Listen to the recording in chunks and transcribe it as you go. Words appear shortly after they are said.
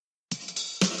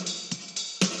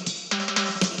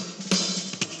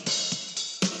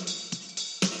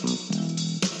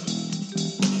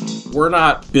We're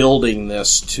not building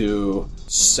this to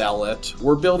sell it.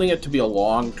 We're building it to be a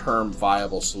long-term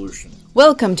viable solution.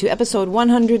 Welcome to episode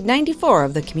 194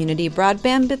 of the Community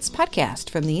Broadband Bits podcast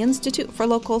from the Institute for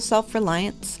Local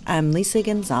Self-Reliance. I'm Lisa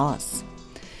Gonzalez.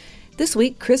 This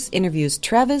week, Chris interviews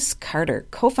Travis Carter,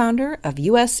 co-founder of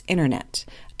US Internet,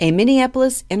 a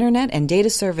Minneapolis internet and data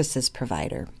services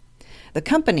provider. The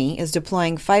company is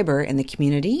deploying fiber in the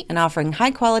community and offering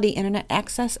high-quality internet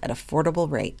access at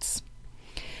affordable rates.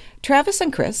 Travis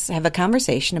and Chris have a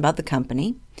conversation about the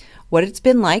company, what it's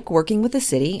been like working with the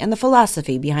city, and the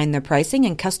philosophy behind their pricing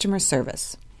and customer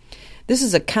service. This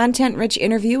is a content-rich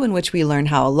interview in which we learn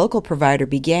how a local provider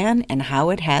began and how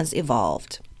it has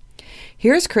evolved.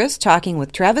 Here's Chris talking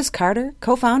with Travis Carter,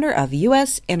 co-founder of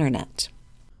US Internet.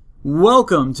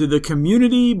 Welcome to the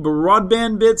Community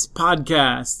Broadband Bits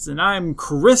podcasts, and I'm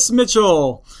Chris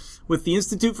Mitchell with the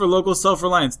Institute for Local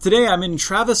Self-Reliance. Today I'm in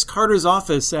Travis Carter's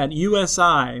office at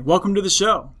USI. Welcome to the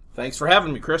show. Thanks for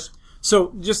having me, Chris.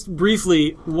 So just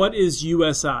briefly, what is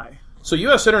USI? So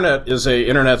US Internet is an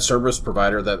internet service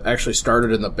provider that actually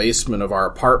started in the basement of our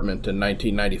apartment in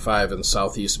 1995 in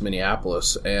southeast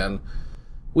Minneapolis, and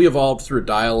we evolved through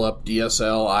dial-up,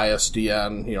 DSL,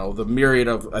 ISDN, the myriad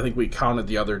of, I think we counted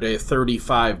the other day,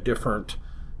 35 different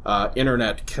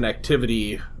internet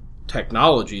connectivity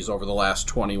technologies over the last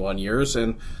 21 years.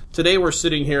 And today we're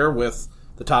sitting here with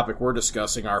the topic we're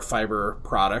discussing, our fiber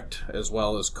product, as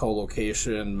well as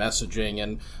co-location, messaging,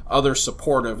 and other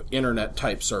supportive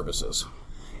internet-type services.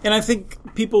 And I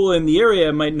think people in the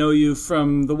area might know you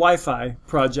from the Wi-Fi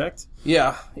project.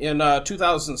 Yeah. In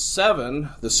 2007,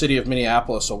 the city of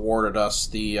Minneapolis awarded us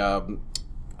the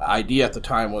idea at the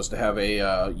time was to have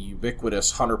a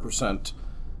ubiquitous 100%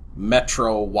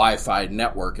 metro Wi-Fi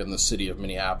network in the city of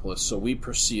Minneapolis. So we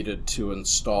proceeded to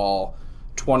install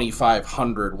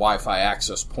 2,500 Wi-Fi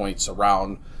access points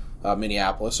around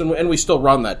Minneapolis, and we still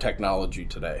run that technology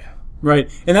today. Right,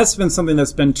 and that's been something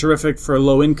that's been terrific for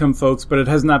low-income folks, but it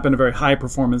has not been a very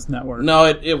high-performance network.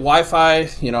 No, Wi-Fi,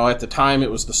 at the time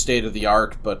it was the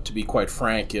state-of-the-art, but to be quite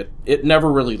frank, it never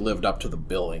really lived up to the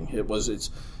billing.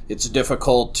 It's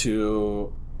difficult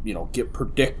to get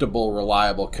predictable,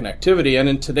 reliable connectivity, and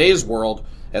in today's world,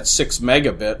 at 6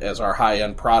 megabit as our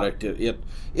high-end product,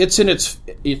 it's in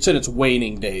its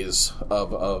waning days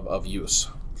of use.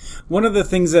 One of the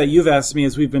things that you've asked me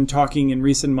as we've been talking in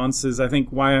recent months is, I think,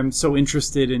 why I'm so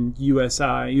interested in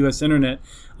USI, US Internet,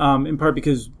 in part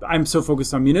because I'm so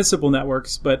focused on municipal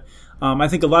networks, but I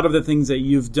think a lot of the things that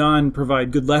you've done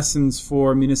provide good lessons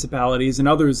for municipalities and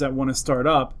others that want to start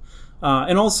up.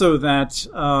 And also that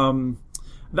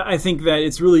I think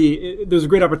that there's a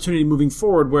great opportunity moving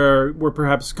forward where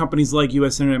perhaps companies like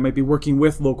US Internet might be working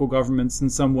with local governments in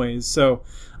some ways. So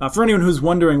for anyone who's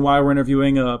wondering why we're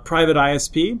interviewing a private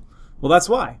ISP, well, that's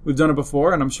why. We've done it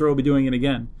before, and I'm sure we'll be doing it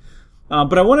again.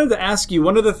 But I wanted to ask you,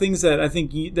 one of the things that I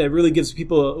think that really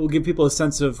will give people a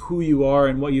sense of who you are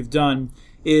and what you've done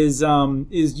is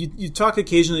you talk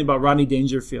occasionally about Rodney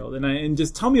Dangerfield, and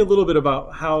just tell me a little bit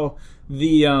about how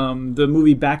the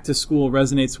movie Back to School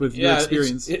resonates with your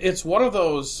experience. It's one of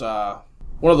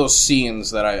those scenes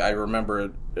that I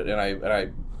remember, and I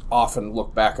often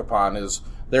look back upon. Is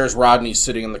there's Rodney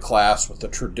sitting in the class with the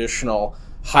traditional,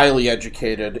 highly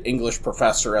educated English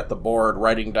professor at the board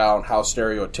writing down how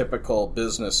stereotypical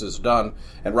business is done,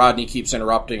 and Rodney keeps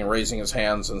interrupting and raising his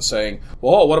hands and saying,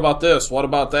 "Whoa, what about this? What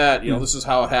about that? This is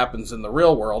how it happens in the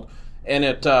real world." And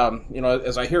it,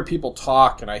 as I hear people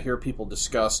talk and I hear people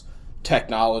discuss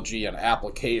technology and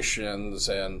applications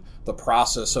and the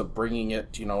process of bringing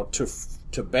it,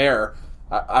 to bear,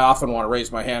 I often want to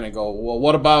raise my hand and go, "Well,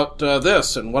 what about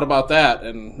this? And what about that?"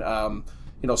 And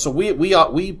so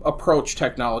we approach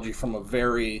technology from a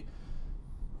very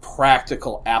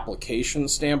practical application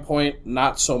standpoint,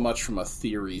 not so much from a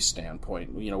theory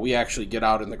standpoint. We actually get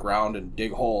out in the ground and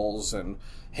dig holes and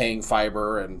hang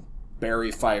fiber and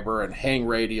bury fiber and hang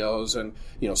radios and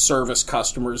service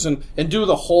customers and do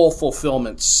the whole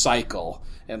fulfillment cycle.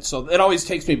 And so it always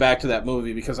takes me back to that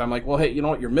movie because I'm like, well, hey, you know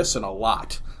what? You're missing a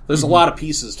lot. There's a lot of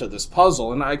pieces to this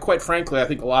puzzle, and quite frankly, I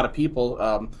think a lot of people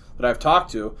that I've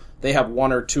talked to, they have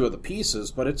one or two of the pieces,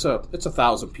 but it's a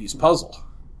 1,000-piece puzzle.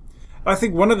 I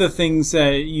think one of the things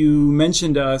that you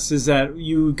mentioned to us is that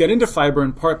you got into fiber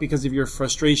in part because of your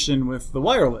frustration with the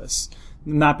wireless,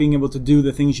 not being able to do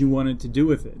the things you wanted to do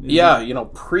with it. Yeah,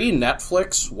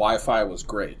 pre-Netflix, Wi-Fi was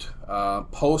great.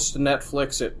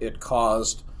 Post-Netflix, it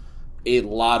caused a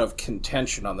lot of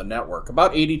contention on the network.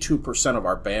 About 82% of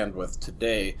our bandwidth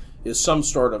today is some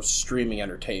sort of streaming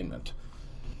entertainment.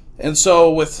 And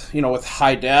so with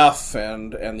high def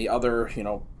and the other,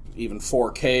 even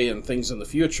 4K and things in the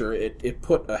future, it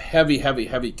put a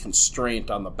heavy constraint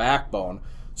on the backbone.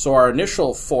 So our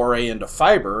initial foray into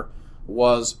fiber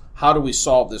was, how do we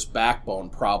solve this backbone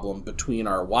problem between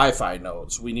our Wi-Fi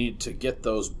nodes? We need to get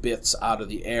those bits out of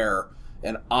the air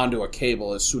and onto a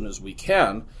cable as soon as we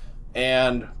can.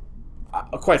 And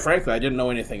quite frankly, I didn't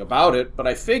know anything about it, but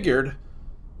I figured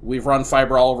we've run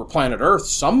fiber all over planet Earth.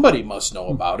 Somebody must know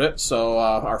about it. So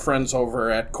our friends over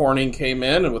at Corning came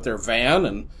in and with their van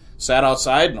and sat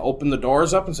outside and opened the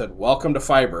doors up and said, "Welcome to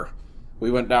fiber." We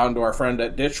went down to our friend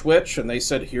at Ditch Witch, and they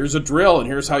said, "Here's a drill, and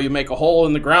here's how you make a hole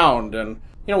in the ground." And,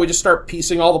 we just start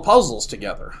piecing all the puzzles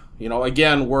together.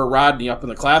 Again, we're Rodney up in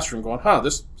the classroom going,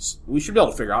 we should be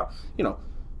able to figure out,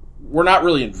 we're not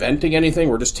really inventing anything.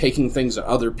 We're just taking things that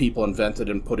other people invented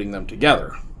and putting them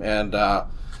together. And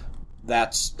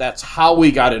that's how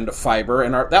we got into fiber.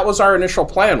 And that was our initial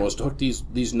plan, was to hook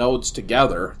these nodes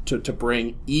together to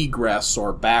bring egress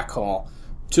or backhaul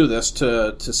to this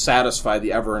to satisfy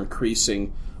the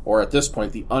ever-increasing, or at this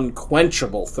point, the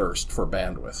unquenchable thirst for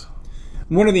bandwidth.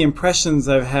 One of the impressions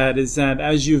I've had is that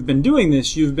as you've been doing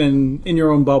this, you've been in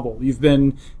your own bubble. You've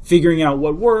been figuring out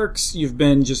what works. You've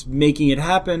been just making it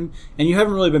happen. And you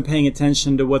haven't really been paying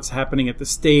attention to what's happening at the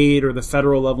state or the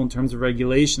federal level in terms of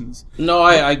regulations. No,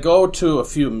 I go to a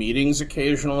few meetings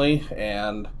occasionally,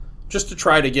 and just to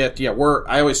try to get,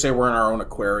 I always say we're in our own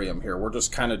aquarium here. We're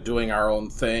just kind of doing our own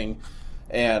thing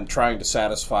and trying to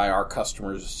satisfy our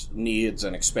customers' needs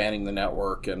and expanding the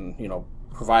network and,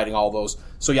 providing all those.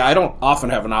 So I don't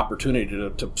often have an opportunity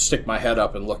to stick my head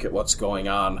up and look at what's going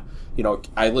on.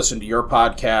 I listen to your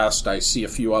podcast. I see a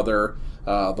few other,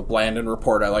 the Blandin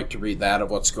Report. I like to read that of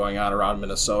what's going on around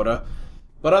Minnesota.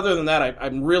 But other than that,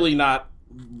 I'm really not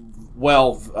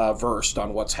well versed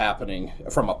on what's happening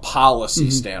from a policy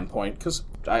standpoint, because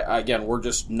again, we're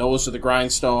just nose to the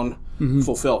grindstone,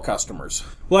 fulfill customers.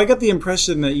 Well, I got the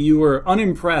impression that you were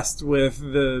unimpressed with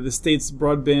the state's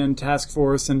broadband task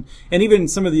force and even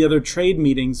some of the other trade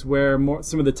meetings where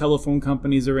some of the telephone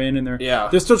companies are in, and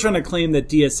they're still trying to claim that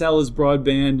DSL is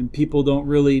broadband and people don't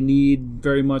really need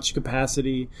very much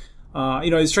capacity.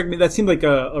 It struck me that seemed like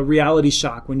a reality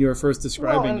shock when you were first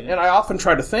describing it. And I often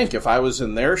try to think, if I was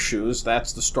in their shoes,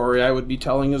 that's the story I would be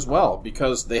telling as well,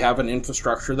 because they have an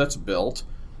infrastructure that's built.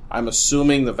 I'm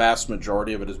assuming the vast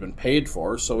majority of it has been paid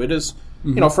for, so it is,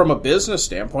 from a business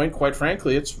standpoint, quite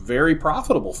frankly, it's very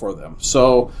profitable for them.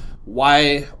 So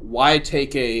why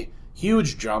take a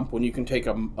huge jump when you can take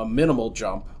a minimal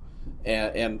jump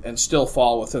and still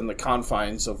fall within the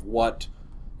confines of what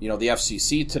the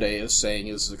FCC today is saying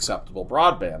is acceptable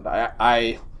broadband?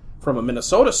 I from a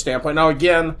Minnesota standpoint, now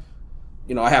again,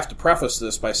 I have to preface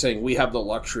this by saying we have the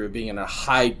luxury of being in a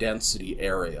high density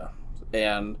area.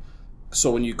 And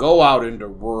so when you go out into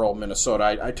rural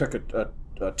Minnesota, I took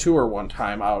a tour one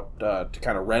time out to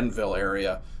kind of Renville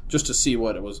area just to see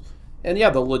what it was. And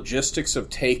the logistics of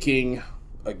taking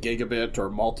a gigabit or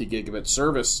multi-gigabit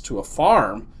service to a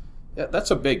farm,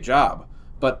 that's a big job.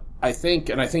 But I think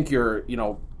you're,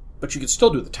 but you could still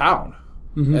do the town.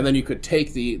 And then you could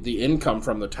take the income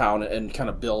from the town and kind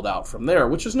of build out from there,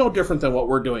 which is no different than what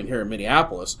we're doing here in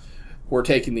Minneapolis. We're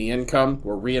taking the income,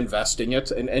 we're reinvesting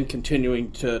it, and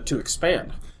continuing to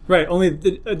expand. Right. Only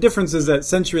the difference is that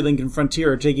CenturyLink and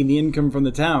Frontier are taking the income from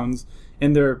the towns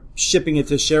and they're shipping it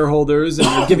to shareholders and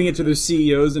they're giving it to their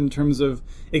CEOs in terms of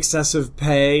excessive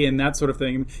pay and that sort of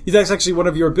thing. That's actually one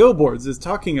of your billboards is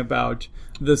talking about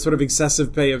the sort of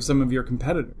excessive pay of some of your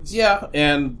competitors. Yeah,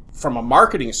 and from a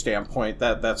marketing standpoint,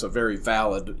 that's a very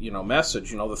valid,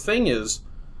 message. The thing is,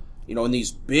 in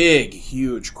these big,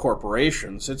 huge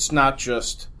corporations, it's not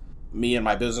just me and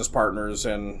my business partners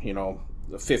and,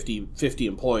 50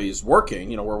 employees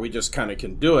working, where we just kind of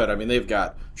can do it. I mean, they've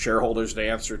got shareholders to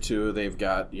answer to. They've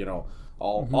got,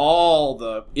 all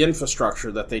the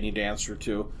infrastructure that they need to answer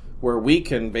to, where we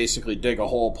can basically dig a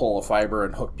hole, pull a fiber,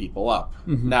 and hook people up.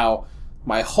 Now,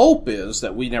 my hope is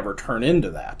that we never turn into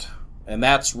that. And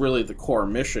that's really the core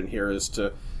mission here, is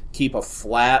to keep a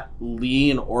flat,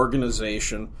 lean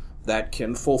organization that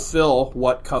can fulfill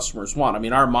what customers want. I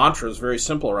mean, our mantra is very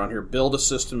simple around here: build a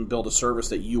system, build a service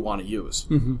that you want to use.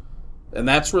 And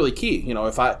that's really key.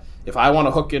 If I want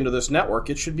to hook into this network,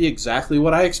 it should be exactly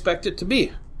what I expect it to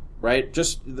be, right?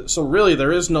 So really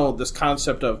there is no this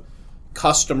concept of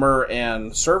customer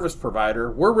and service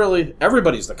provider.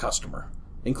 Everybody's the customer,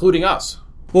 including us.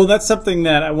 Well, that's something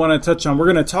that I want to touch on. We're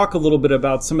going to talk a little bit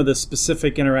about some of the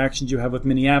specific interactions you have with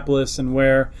Minneapolis and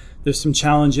where there's some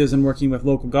challenges in working with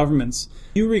local governments.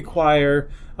 You require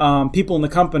people in the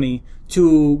company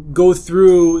to go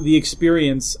through the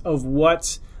experience of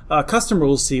what a customer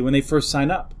will see when they first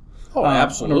sign up. Oh,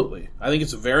 absolutely. I think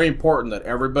it's very important that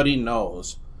everybody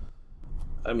knows.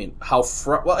 I mean,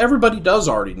 well, everybody does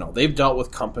already know. They've dealt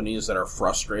with companies that are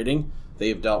frustrating.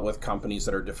 They've dealt with companies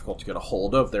that are difficult to get a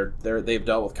hold of. They've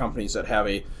dealt with companies that have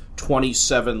a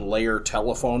 27-layer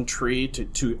telephone tree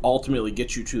to ultimately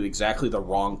get you to exactly the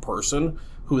wrong person,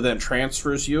 who then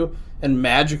transfers you, and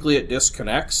magically it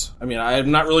disconnects. I mean, I'm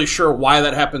not really sure why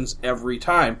that happens every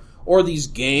time. Or these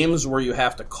games where you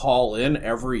have to call in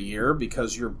every year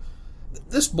because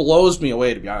this blows me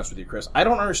away, to be honest with you, Chris. I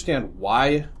don't understand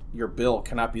why your bill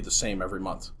cannot be the same every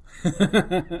month.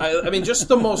 I mean, just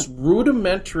the most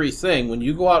rudimentary thing, when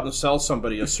you go out and sell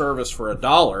somebody a service for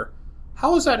 $1,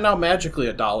 how is that now magically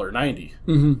 $1.90?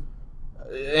 Mm-hmm.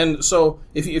 And so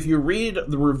if you read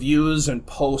the reviews and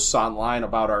posts online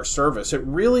about our service, it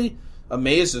really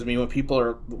amazes me when people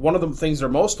are, one of the things they're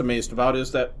most amazed about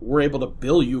is that we're able to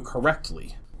bill you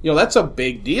correctly. That's a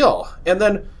big deal. And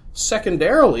then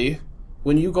secondarily,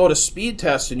 when you go to speed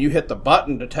test and you hit the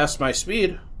button to test my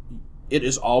speed, it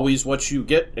is always what you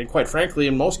get, and quite frankly,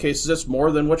 in most cases, it's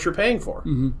more than what you're paying for.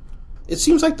 Mm-hmm. It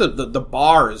seems like the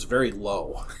bar is very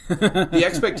low. The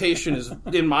expectation is,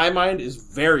 in my mind, is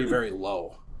very, very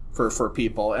low for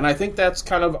people, and I think that's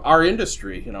kind of our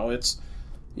industry.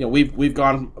 We've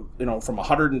gone from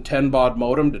 110 baud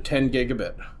modem to 10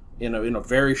 gigabit in a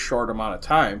very short amount of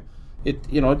time.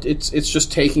 It's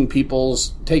just taking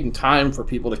time for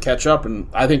people to catch up, and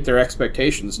I think their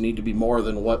expectations need to be more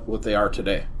than what they are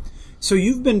today. So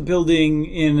you've been building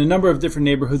in a number of different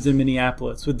neighborhoods in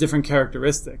Minneapolis with different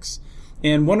characteristics.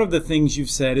 And one of the things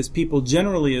you've said is people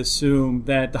generally assume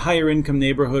that the higher income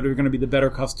neighborhood are going to be the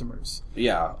better customers.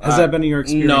 Yeah. Has that been your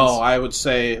experience? No, I would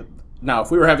say, now,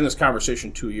 if we were having this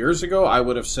conversation 2 years ago, I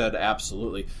would have said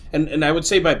absolutely. And I would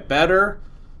say by better,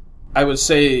 I would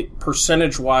say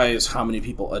percentage-wise how many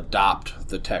people adopt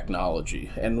the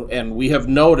technology. And we have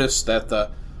noticed that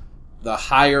the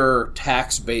higher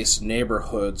tax-based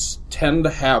neighborhoods tend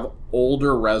to have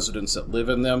older residents that live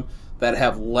in them that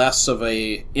have less of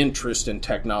a interest in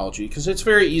technology, because it's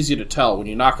very easy to tell when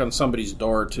you knock on somebody's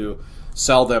door to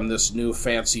sell them this new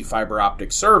fancy fiber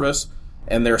optic service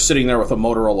and they're sitting there with a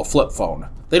Motorola flip phone.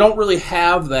 They don't really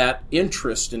have that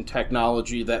interest in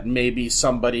technology that maybe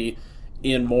somebody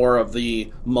in more of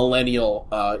the millennial,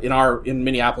 in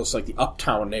Minneapolis, like the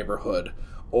uptown neighborhood,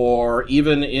 or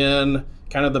even in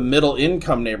kind of the middle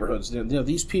income neighborhoods.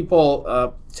 These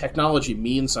people, technology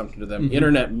means something to them. Mm-hmm.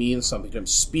 Internet means something to them.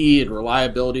 Speed,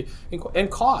 reliability,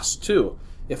 and cost too.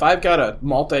 If I've got a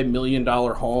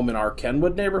multi-million-dollar home in our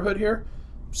Kenwood neighborhood here,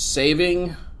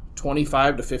 saving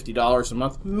 $25 to $50 a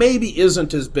month maybe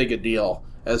isn't as big a deal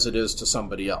as it is to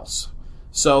somebody else.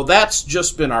 So that's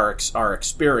just been our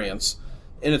experience,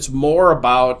 and it's more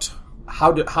about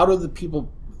how do the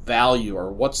people value,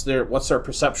 or what's their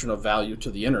perception of value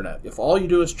to the internet. If all you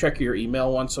do is check your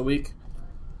email once a week,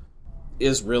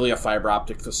 is really a fiber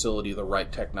optic facility the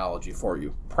right technology for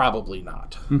you? Probably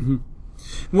not. Mm-hmm.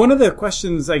 One of the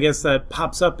questions, I guess, that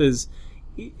pops up is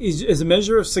a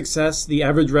measure of success the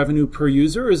average revenue per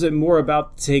user, or is it more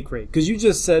about the take rate? Because you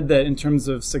just said that in terms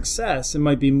of success, it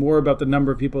might be more about the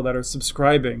number of people that are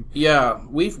subscribing. Yeah,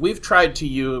 we've tried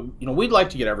to we'd like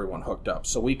to get everyone hooked up,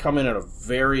 so we come in at a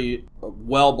very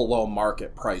well below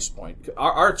market price point.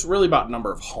 It's really about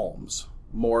number of homes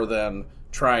more than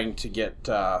trying to get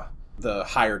the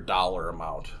higher dollar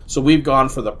amount. So we've gone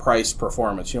for the price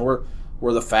performance.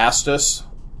 We're the fastest,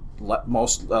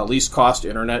 most least cost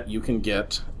internet you can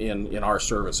get in our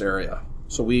service area.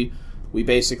 So we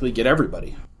basically get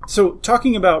everybody. So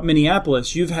talking about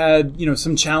Minneapolis, you've had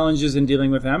some challenges in dealing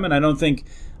with them, and I don't think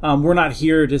we're not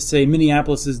here to say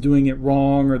Minneapolis is doing it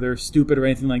wrong or they're stupid or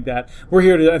anything like that. We're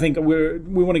here to, I think,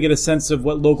 we want to get a sense of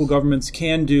what local governments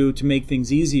can do to make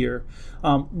things easier.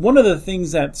 One of the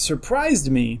things that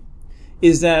surprised me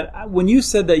is that when you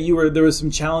said that there was some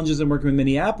challenges in working with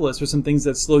Minneapolis or some things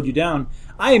that slowed you down,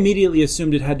 I immediately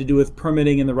assumed it had to do with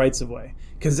permitting and the rights of way,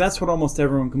 because that's what almost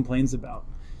everyone complains about.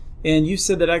 And you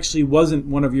said that actually wasn't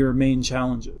one of your main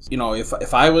challenges.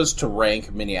 If I was to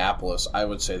rank Minneapolis, I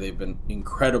would say they've been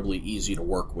incredibly easy to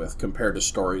work with compared to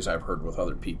stories I've heard with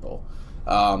other people.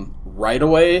 Right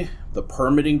away, the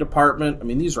permitting department,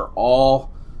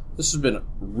 this has been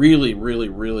really, really,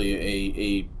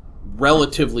 really a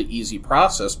relatively easy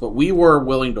process, but we were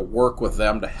willing to work with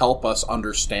them to help us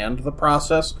understand the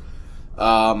process.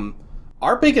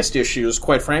 Our biggest issues,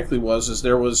 quite frankly, was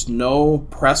there was no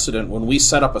precedent when we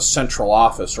set up a central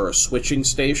office or a switching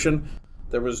station.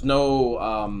 There was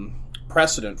no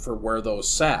precedent for where those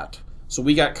sat. So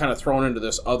we got kind of thrown into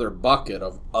this other bucket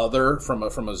of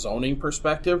from a zoning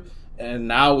perspective, and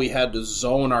now we had to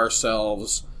zone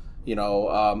ourselves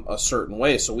a certain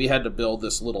way. So we had to build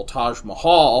this little Taj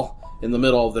Mahal in the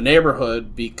middle of the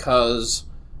neighborhood because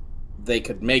they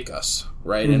could make us,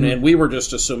 right? Mm-hmm. And we were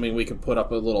just assuming we could put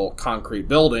up a little concrete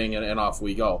building and off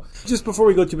we go. Just before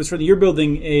we go too much further, you're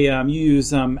building you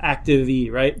use Active-E,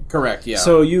 right? Correct, yeah.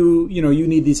 So you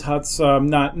need these huts,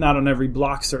 not on every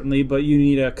block certainly, but you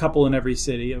need a couple in every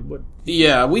city.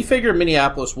 Yeah, we figure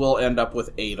Minneapolis will end up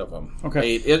with 8 of them.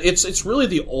 Okay. 8. It's really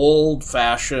the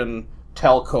old-fashioned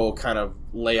telco kind of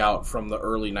layout from the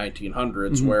early 1900s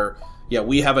mm-hmm. where,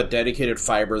 we have a dedicated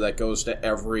fiber that goes to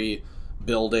every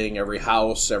building, every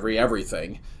house,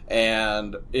 everything.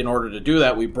 And in order to do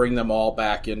that, we bring them all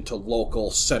back into local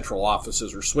central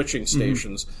offices or switching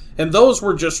stations. Mm-hmm. And those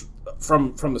were just,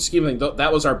 from the scheme of things,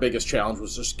 that was our biggest challenge,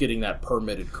 was just getting that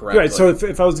permitted correctly. Right, so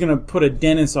if I was going to put a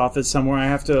dentist's office somewhere, I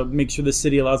have to make sure the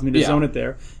city allows me to zone it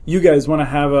there. You guys want to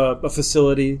have a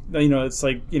facility, it's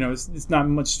like, it's not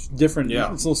much different.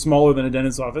 Yeah. It's a little smaller than a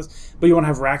dentist's office, but you want to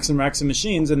have racks and racks of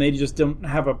machines, and they just don't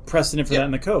have a precedent for that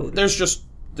in the code.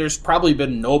 There's probably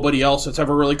been nobody else that's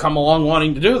ever really come along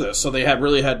wanting to do this, so they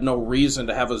really had no reason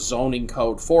to have a zoning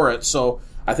code for it. So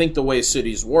I think the way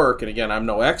cities work, and again, I'm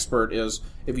no expert, is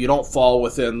if you don't fall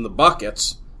within the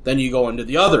buckets, then you go into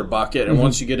the other bucket, and mm-hmm.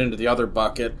 once you get into the other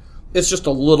bucket, it's just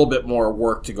a little bit more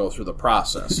work to go through the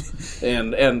process.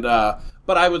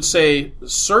 But I would say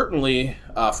certainly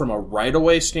from a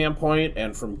right-of-way standpoint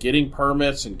and from getting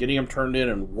permits and getting them turned in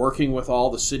and working with all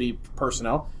the city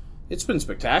personnel, it's been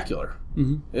spectacular.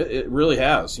 Mm-hmm. It really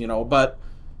has, But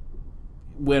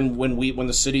when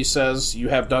the city says you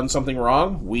have done something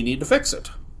wrong, we need to fix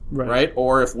it, right?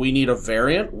 Or if we need a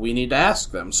variant, we need to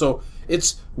ask them. So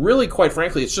it's really, quite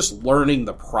frankly, it's just learning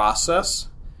the process,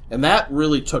 and that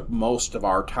really took most of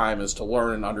our time, is to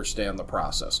learn and understand the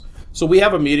process. So we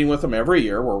have a meeting with them every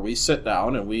year where we sit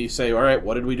down and we say, all right,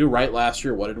 what did we do right last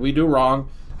year? What did we do wrong?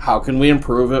 How can we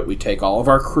improve it? We take all of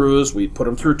our crews, we put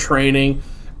them through training.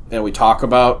 And we talk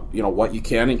about, what you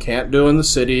can and can't do in the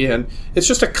city. And it's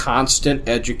just a constant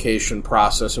education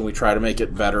process, and we try to make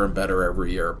it better and better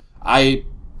every year. I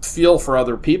feel for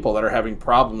other people that are having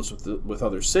problems with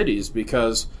other cities,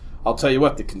 because I'll tell you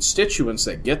what, the constituents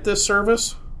that get this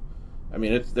service, I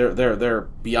mean, they're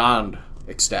beyond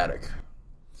ecstatic.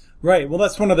 Right. Well,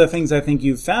 that's one of the things I think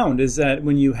you've found, is that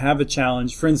when you have a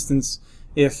challenge, for instance,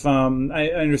 if I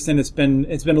understand it's been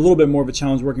a little bit more of a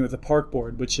challenge working with the park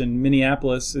board, which in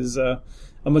Minneapolis is a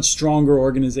much stronger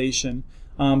organization.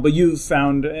 But you've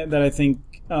found that I think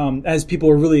as people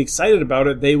are really excited about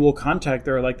it, they will contact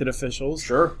their elected officials,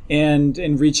 sure, and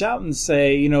reach out and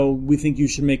say, we think you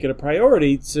should make it a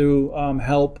priority to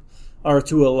help or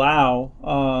to allow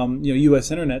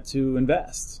U.S. Internet to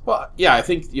invest. Well, yeah, I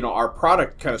think our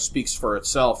product kind of speaks for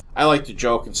itself. I like to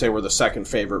joke and say we're the second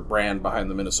favorite brand behind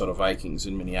the Minnesota Vikings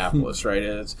in Minneapolis, right?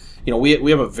 And it's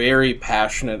we have a very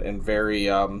passionate and very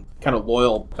kind of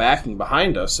loyal backing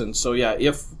behind us, and so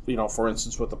if for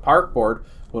instance with the park board,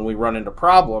 when we run into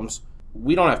problems,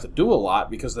 we don't have to do a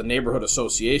lot because the neighborhood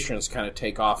associations kind of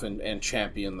take off and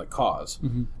champion the cause,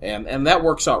 mm-hmm. and that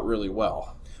works out really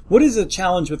well. What is a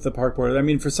challenge with the park board? I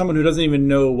mean, for someone who doesn't even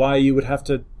know why you would have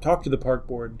to talk to the park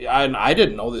board. I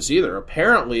didn't know this either.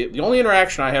 Apparently, the only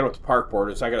interaction I had with the park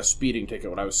board is I got a speeding ticket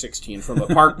when I was 16 from the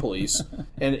park police.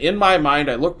 And in my mind,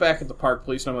 I look back at the park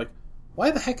police and I'm like,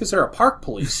 why the heck is there a park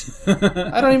police?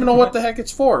 I don't even know what the heck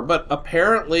it's for. But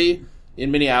apparently,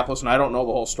 in Minneapolis, and I don't know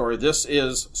the whole story, this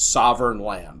is sovereign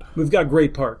land. We've got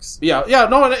great parks. Yeah,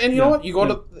 no, and you know what? You go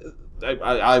to...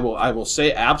 I will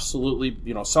say absolutely,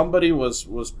 somebody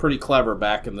was pretty clever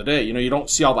back in the day. You don't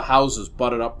see all the houses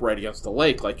butted up right against the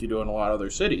lake like you do in a lot of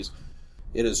other cities.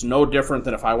 It is no different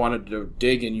than if I wanted to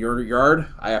dig in your yard,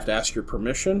 I have to ask your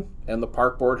permission, and the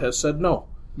park board has said no.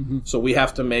 Mm-hmm. So we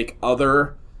have to make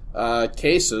other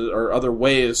cases or other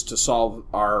ways to solve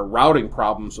our routing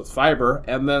problems with fiber,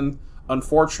 and then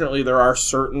unfortunately there are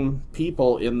certain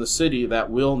people in the city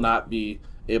that will not be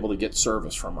able to get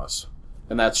service from us.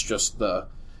 And that's just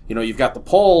you've got the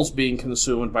poles being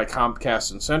consumed by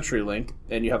Comcast and CenturyLink,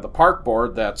 and you have the park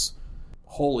board that's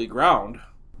holy ground.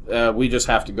 We just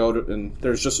have to go to, and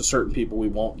there's just a certain people we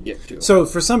won't get to. So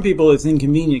for some people it's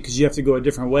inconvenient because you have to go a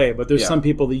different way, but there's some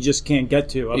people that you just can't get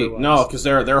to otherwise. No, because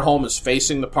their home is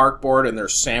facing the park board and they're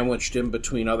sandwiched in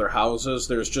between other houses.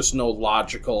 There's just no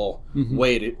logical mm-hmm.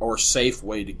 way or safe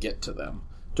way to get to them,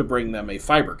 to bring them a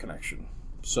fiber connection.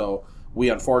 So we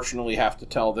unfortunately have to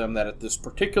tell them that at this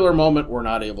particular moment we're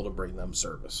not able to bring them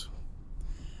service.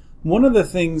 One of the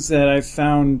things that I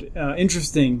found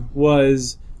interesting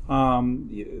was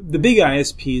the big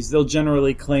ISPs. They'll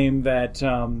generally claim that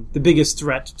the biggest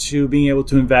threat to being able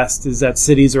to invest is that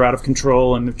cities are out of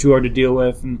control and too hard to deal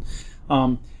with. And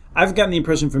I've gotten the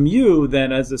impression from you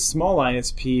that as a small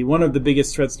ISP, one of the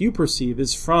biggest threats you perceive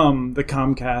is from the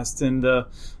Comcast and the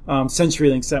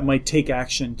CenturyLinks that might take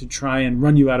action to try and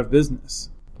run you out of business.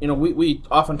 We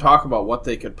often talk about what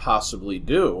they could possibly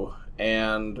do,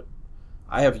 and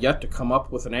I have yet to come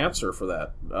up with an answer for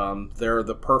that. They're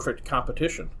the perfect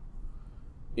competition.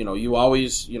 You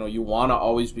want to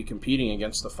always be competing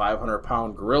against the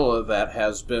 500-pound gorilla that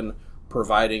has been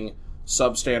providing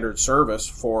substandard service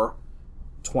for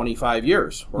 25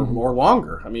 years or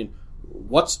longer. I mean,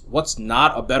 what's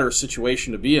not a better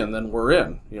situation to be in than we're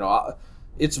in?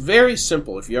 It's very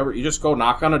simple. If you just go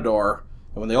knock on a door,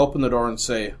 and when they open the door and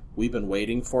say, "We've been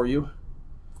waiting for you,"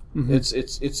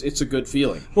 it's a good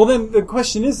feeling. Well, then the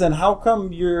question is, how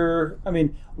come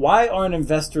why aren't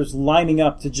investors lining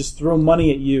up to just throw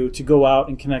money at you to go out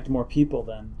and connect more people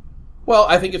then? Well,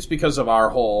 I think it's because of our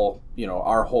whole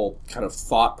kind of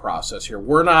thought process here.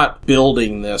 We're not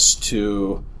building this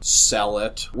to sell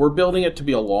it. We're building it to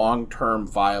be a long-term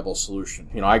viable solution.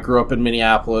 I grew up in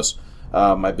Minneapolis.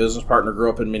 My business partner grew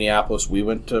up in Minneapolis. We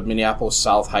went to Minneapolis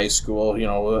South High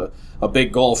School. A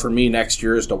big goal for me next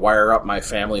year is to wire up my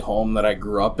family home that I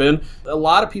grew up in. A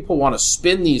lot of people want to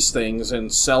spin these things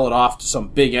and sell it off to some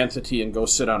big entity and go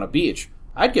sit on a beach.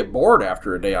 I'd get bored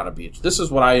after a day on a beach. This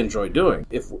is what I enjoy doing.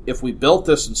 If we built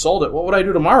this and sold it, what would I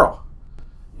do tomorrow?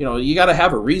 You got to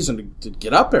have a reason to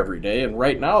get up every day, and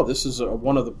right now this is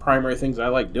one of the primary things I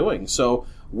like doing. So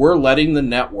we're letting the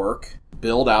network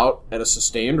build out at a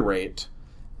sustained rate.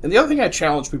 And the other thing I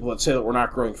challenge people that say that we're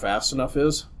not growing fast enough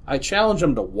is I challenge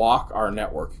them to walk our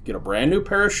network, get a brand new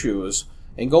pair of shoes,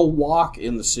 and go walk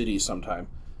in the city sometime.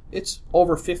 It's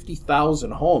over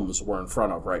 50,000 homes we're in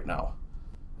front of right now.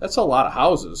 That's a lot of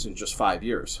houses in just 5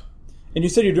 years. And you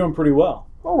said you're doing pretty well.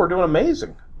 Oh, we're doing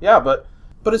amazing. Yeah, but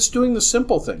it's doing the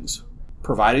simple things.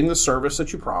 Providing the service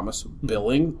that you promise,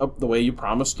 billing the way you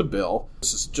promise to bill.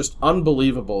 This is just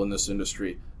unbelievable in this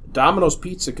industry. Domino's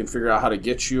Pizza can figure out how to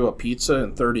get you a pizza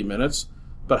in 30 minutes,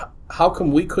 but how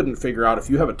come we couldn't figure out if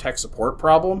you have a tech support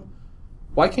problem?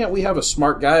 Why can't we have a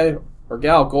smart guy or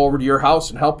gal go over to your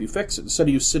house and help you fix it instead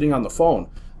of you sitting on the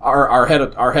phone? Our head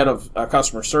of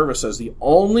customer service says the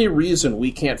only reason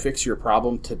we can't fix your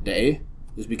problem today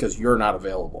is because you're not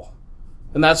available.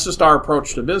 And that's just our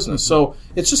approach to business. So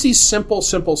it's just these simple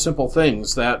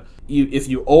things that if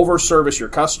you over-service your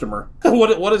customer,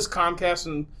 what is Comcast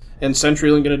and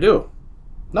CenturyLink going to do?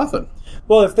 Nothing.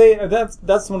 Well,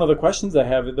 that's one of the questions I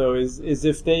have, though, is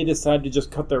if they decide to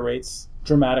just cut their rates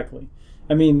dramatically.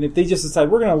 I mean, if they just decide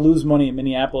we're going to lose money in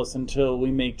Minneapolis until we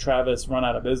make Travis run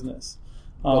out of business.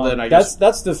 Well, then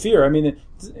that's the fear. I mean,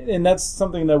 and that's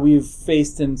something that we've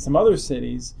faced in some other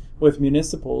cities with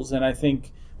municipals, and I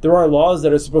think there are laws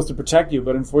that are supposed to protect you,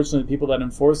 but unfortunately, people that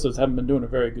enforce those haven't been doing a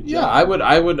very good job. Yeah, I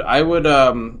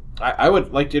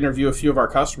would like to interview a few of our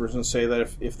customers and say that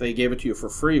if they gave it to you for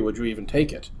free, would you even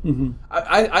take it? Mm-hmm.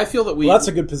 I feel that that's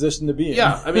a good position to be in.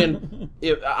 Yeah, I mean,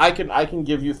 I can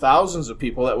give you thousands of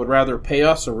people that would rather pay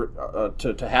us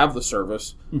to have the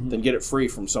service than get it free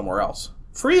from somewhere else.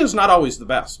 Free is not always the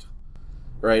best,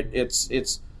 right?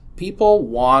 It's people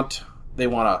want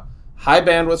a high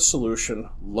bandwidth solution,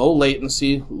 low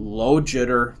latency, low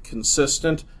jitter,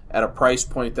 consistent at a price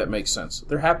point that makes sense.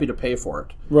 They're happy to pay for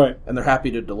it, right? And they're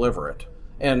happy to deliver it.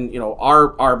 And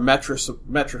our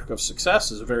metric of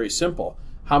success is very simple.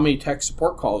 How many tech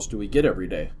support calls do we get every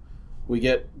day? We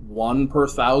get 1 per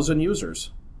 1,000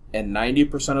 users, and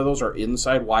 90% of those are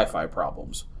inside Wi-Fi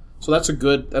problems. So that's a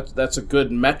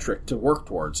good metric to work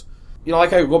towards.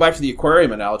 Like I go back to the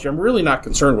aquarium analogy, I'm really not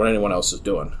concerned what anyone else is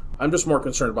doing. I'm just more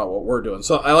concerned about what we're doing.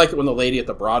 So I like it when the lady at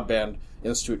the Broadband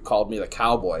Institute called me the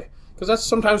cowboy, because that's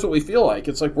sometimes what we feel like.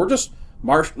 It's like we're just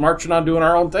marching on doing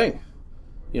our own thing.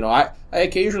 I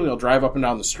occasionally will drive up and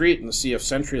down the street and see if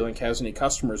CenturyLink has any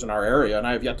customers in our area, and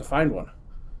I have yet to find one.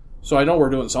 So I know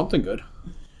we're doing something good.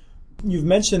 You've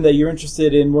mentioned that you're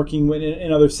interested in working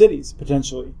in other cities,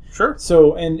 potentially. Sure.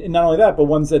 So, and not only that, but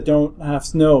ones that don't have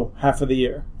snow half of the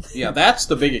year. Yeah, that's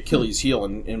the big Achilles heel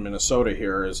in Minnesota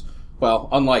here is, well,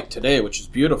 unlike today, which is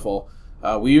beautiful,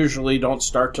 we usually don't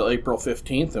start till April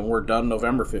 15th, and we're done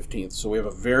November 15th. So we have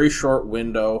a very short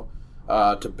window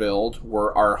to build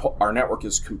where our network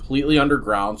is completely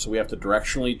underground, so we have to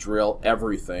directionally drill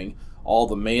everything, all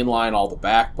the main line, all the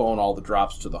backbone, all the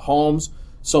drops to the homes.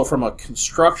 So from a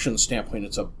construction standpoint,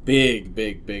 it's a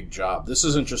big job. This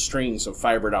isn't just stringing some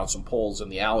fiber down some poles in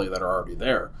the alley that are already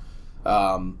there.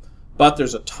 But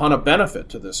there's a ton of benefit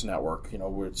to this network.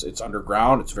 It's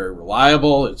underground, it's very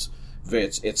reliable, it's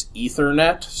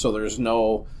Ethernet, so there's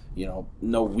no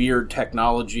no weird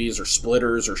technologies or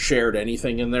splitters or shared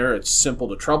anything in there. It's simple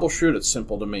to troubleshoot. It's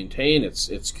simple to maintain.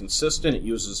 It's consistent. It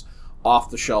uses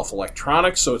off-the-shelf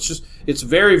electronics. So it's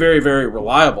very, very, very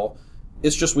reliable.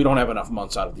 It's just we don't have enough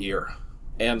months out of the year.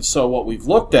 And so what we've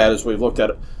looked at is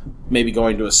maybe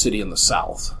going to a city in the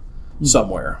south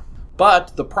somewhere.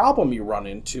 But the problem you run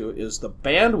into is the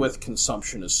bandwidth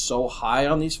consumption is so high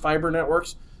on these fiber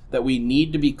networks that we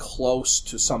need to be close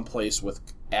to someplace with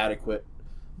adequate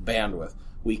bandwidth.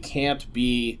 We can't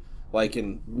be like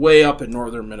way up in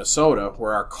northern Minnesota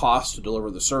where our cost to deliver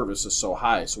the service is so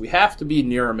high. So we have to be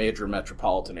near a major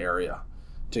metropolitan area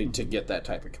to get that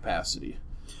type of capacity.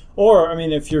 Or,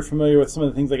 if you're familiar with some of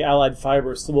the things like Allied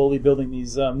Fiber slowly building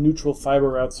these neutral fiber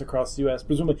routes across the U.S.,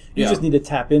 presumably you just need to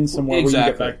tap in somewhere where you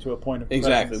get back to a point of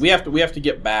presence. We have to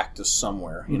get back to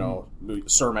somewhere.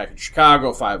 CERMAC in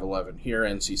Chicago, 511 here,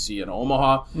 NCC in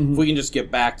Omaha. If we can just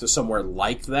get back to somewhere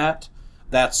like that,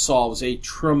 that solves a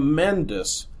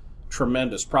tremendous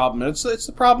problem. And it's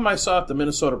the problem I saw at the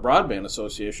Minnesota Broadband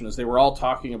Association is they were all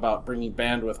talking about bringing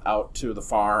bandwidth out to the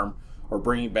farm or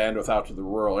bringing bandwidth out to the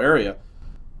rural area.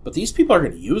 But these people are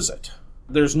going to use it.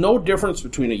 There's no difference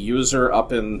between a user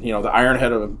up in the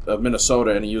Ironhead of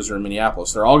Minnesota and a user in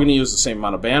Minneapolis. They're all going to use the same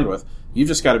amount of bandwidth. You've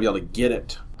just got to be able to get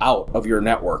it out of your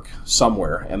network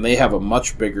somewhere. And they have a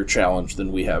much bigger challenge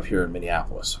than we have here in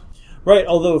Minneapolis. Right,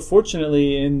 although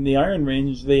fortunately in the Iron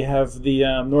Range they have the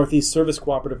Northeast Service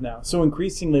Cooperative now. So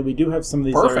increasingly we do have some of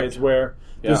these areas where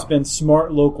there's been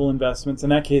smart local investments.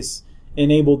 In that case,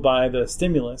 enabled by the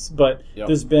stimulus, but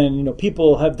there's been,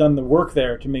 people have done the work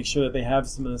there to make sure that they have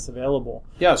some of this available.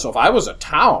 Yeah, so if I was a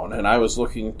town and I was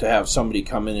looking to have somebody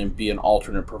come in and be an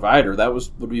alternate provider, that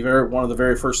would be one of the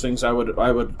very first things I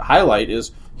would highlight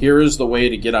is here is the way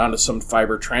to get onto some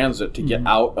fiber transit to get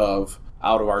out of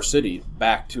our city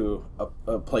back to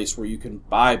a place where you can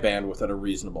buy bandwidth at a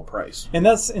reasonable price. And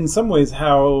that's in some ways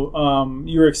how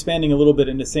you're expanding a little bit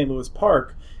into St. Louis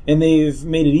Park. And they've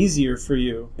made it easier for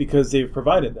you because they've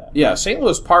provided that. Yeah, St.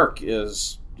 Louis Park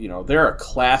is, they're a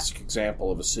classic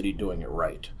example of a city doing it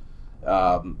right.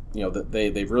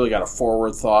 They've really got a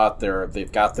forward thought. They're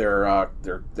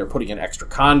putting in extra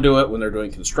conduit when they're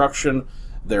doing construction.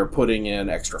 They're putting in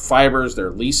extra fibers. They're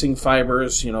leasing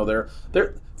fibers.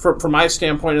 They're from my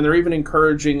standpoint, and they're even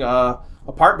encouraging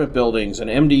apartment buildings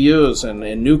and MDUs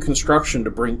and new construction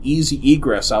to bring easy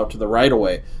egress out to the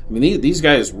right-of-way. These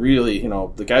guys really,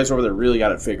 the guys over there really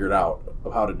got it figured out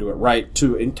of how to do it right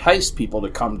to entice people to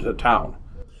come to town.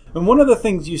 And one of the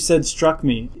things you said struck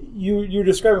me. You're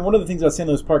describing one of the things about St.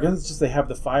 Louis Park isn't just they have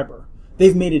the fiber.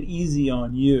 They've made it easy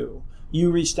on you. You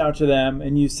reached out to them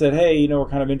and you said, hey, we're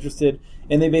kind of interested.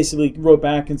 And they basically wrote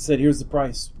back and said, here's the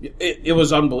price. It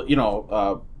was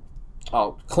unbelievable.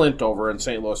 Clint over in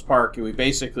St. Louis Park, I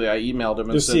emailed him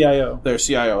and said... Their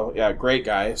CIO, great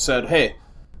guy, said, hey,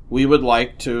 we would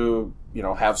like to,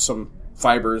 have some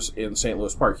fibers in St.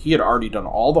 Louis Park. He had already done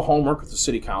all the homework with the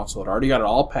city council, had already got it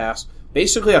all passed,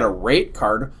 basically had a rate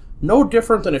card, no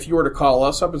different than if you were to call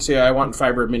us up and say, I want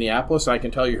fiber in Minneapolis, I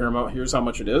can tell you here's how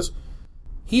much it is.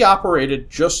 He operated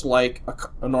just like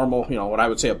a normal, what I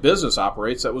would say a business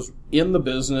operates, that was in the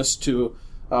business to...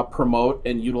 promote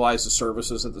and utilize the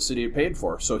services that the city had paid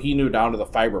for. So he knew down to the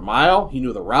fiber mile, he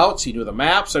knew the routes, he knew the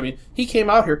maps. He came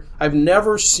out here. I've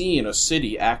never seen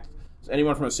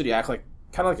anyone from a city act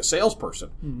kind of like a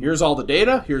salesperson. Mm-hmm. Here's all the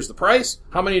data, here's the price,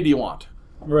 how many do you want?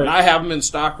 Right. And I have them in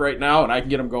stock right now and I can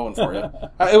get them going for you.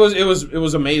 It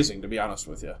was amazing, to be honest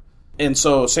with you. And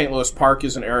so St. Louis Park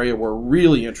is an area we're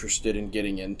really interested in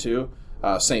getting into.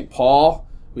 St. Paul,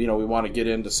 we want to get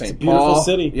into St. Paul. Beautiful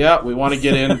city. Yeah, we want to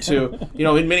get into,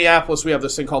 in Minneapolis we have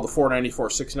this thing called the 494,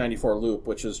 694 loop,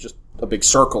 which is just a big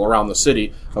circle around the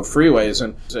city of freeways,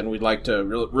 and we'd like to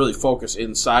really focus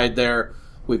inside there.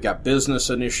 We've got business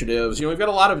initiatives. We've got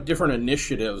a lot of different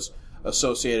initiatives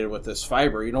associated with this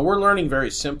fiber. We're learning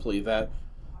very simply that,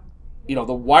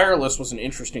 the wireless was an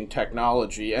interesting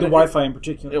technology. And Wi-Fi in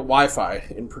particular. Wi-Fi,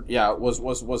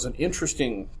 was an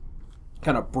interesting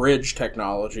kind of bridge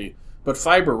technology. But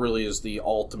fiber really is the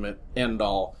ultimate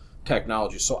end-all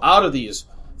technology. So out of these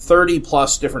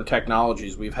 30-plus different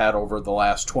technologies we've had over the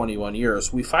last 21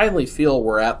 years, we finally feel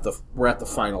we're at the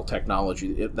final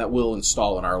technology that we'll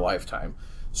install in our lifetime.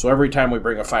 So every time we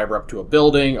bring a fiber up to a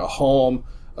building, a home,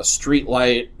 a street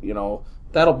light,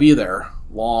 that'll be there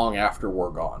long after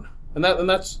we're gone. And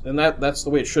that's the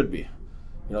way it should be.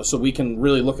 So we can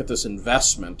really look at this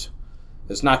investment.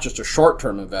 It's not just a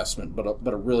short-term investment,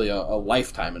 but really a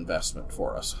lifetime investment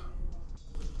for us.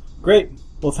 Great.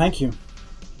 Well, thank you.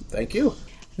 Thank you.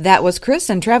 That was Chris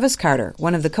and Travis Carter,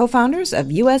 one of the co-founders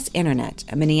of US Internet,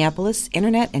 a Minneapolis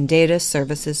internet and data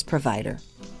services provider.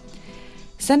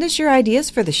 Send us your ideas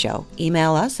for the show.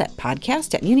 Email us at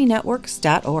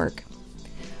podcast@muninetworks.org.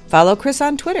 Follow Chris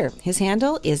on Twitter. His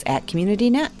handle is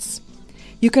 @CommunityNets.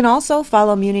 You can also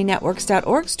follow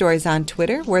muninetworks.org stories on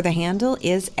Twitter, where the handle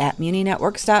is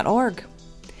 @muninetworks.org.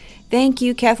 Thank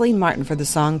you, Kathleen Martin, for the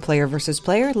song Player vs.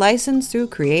 Player, licensed through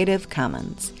Creative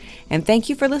Commons. And thank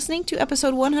you for listening to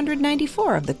episode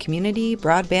 194 of the Community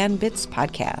Broadband Bits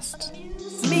podcast.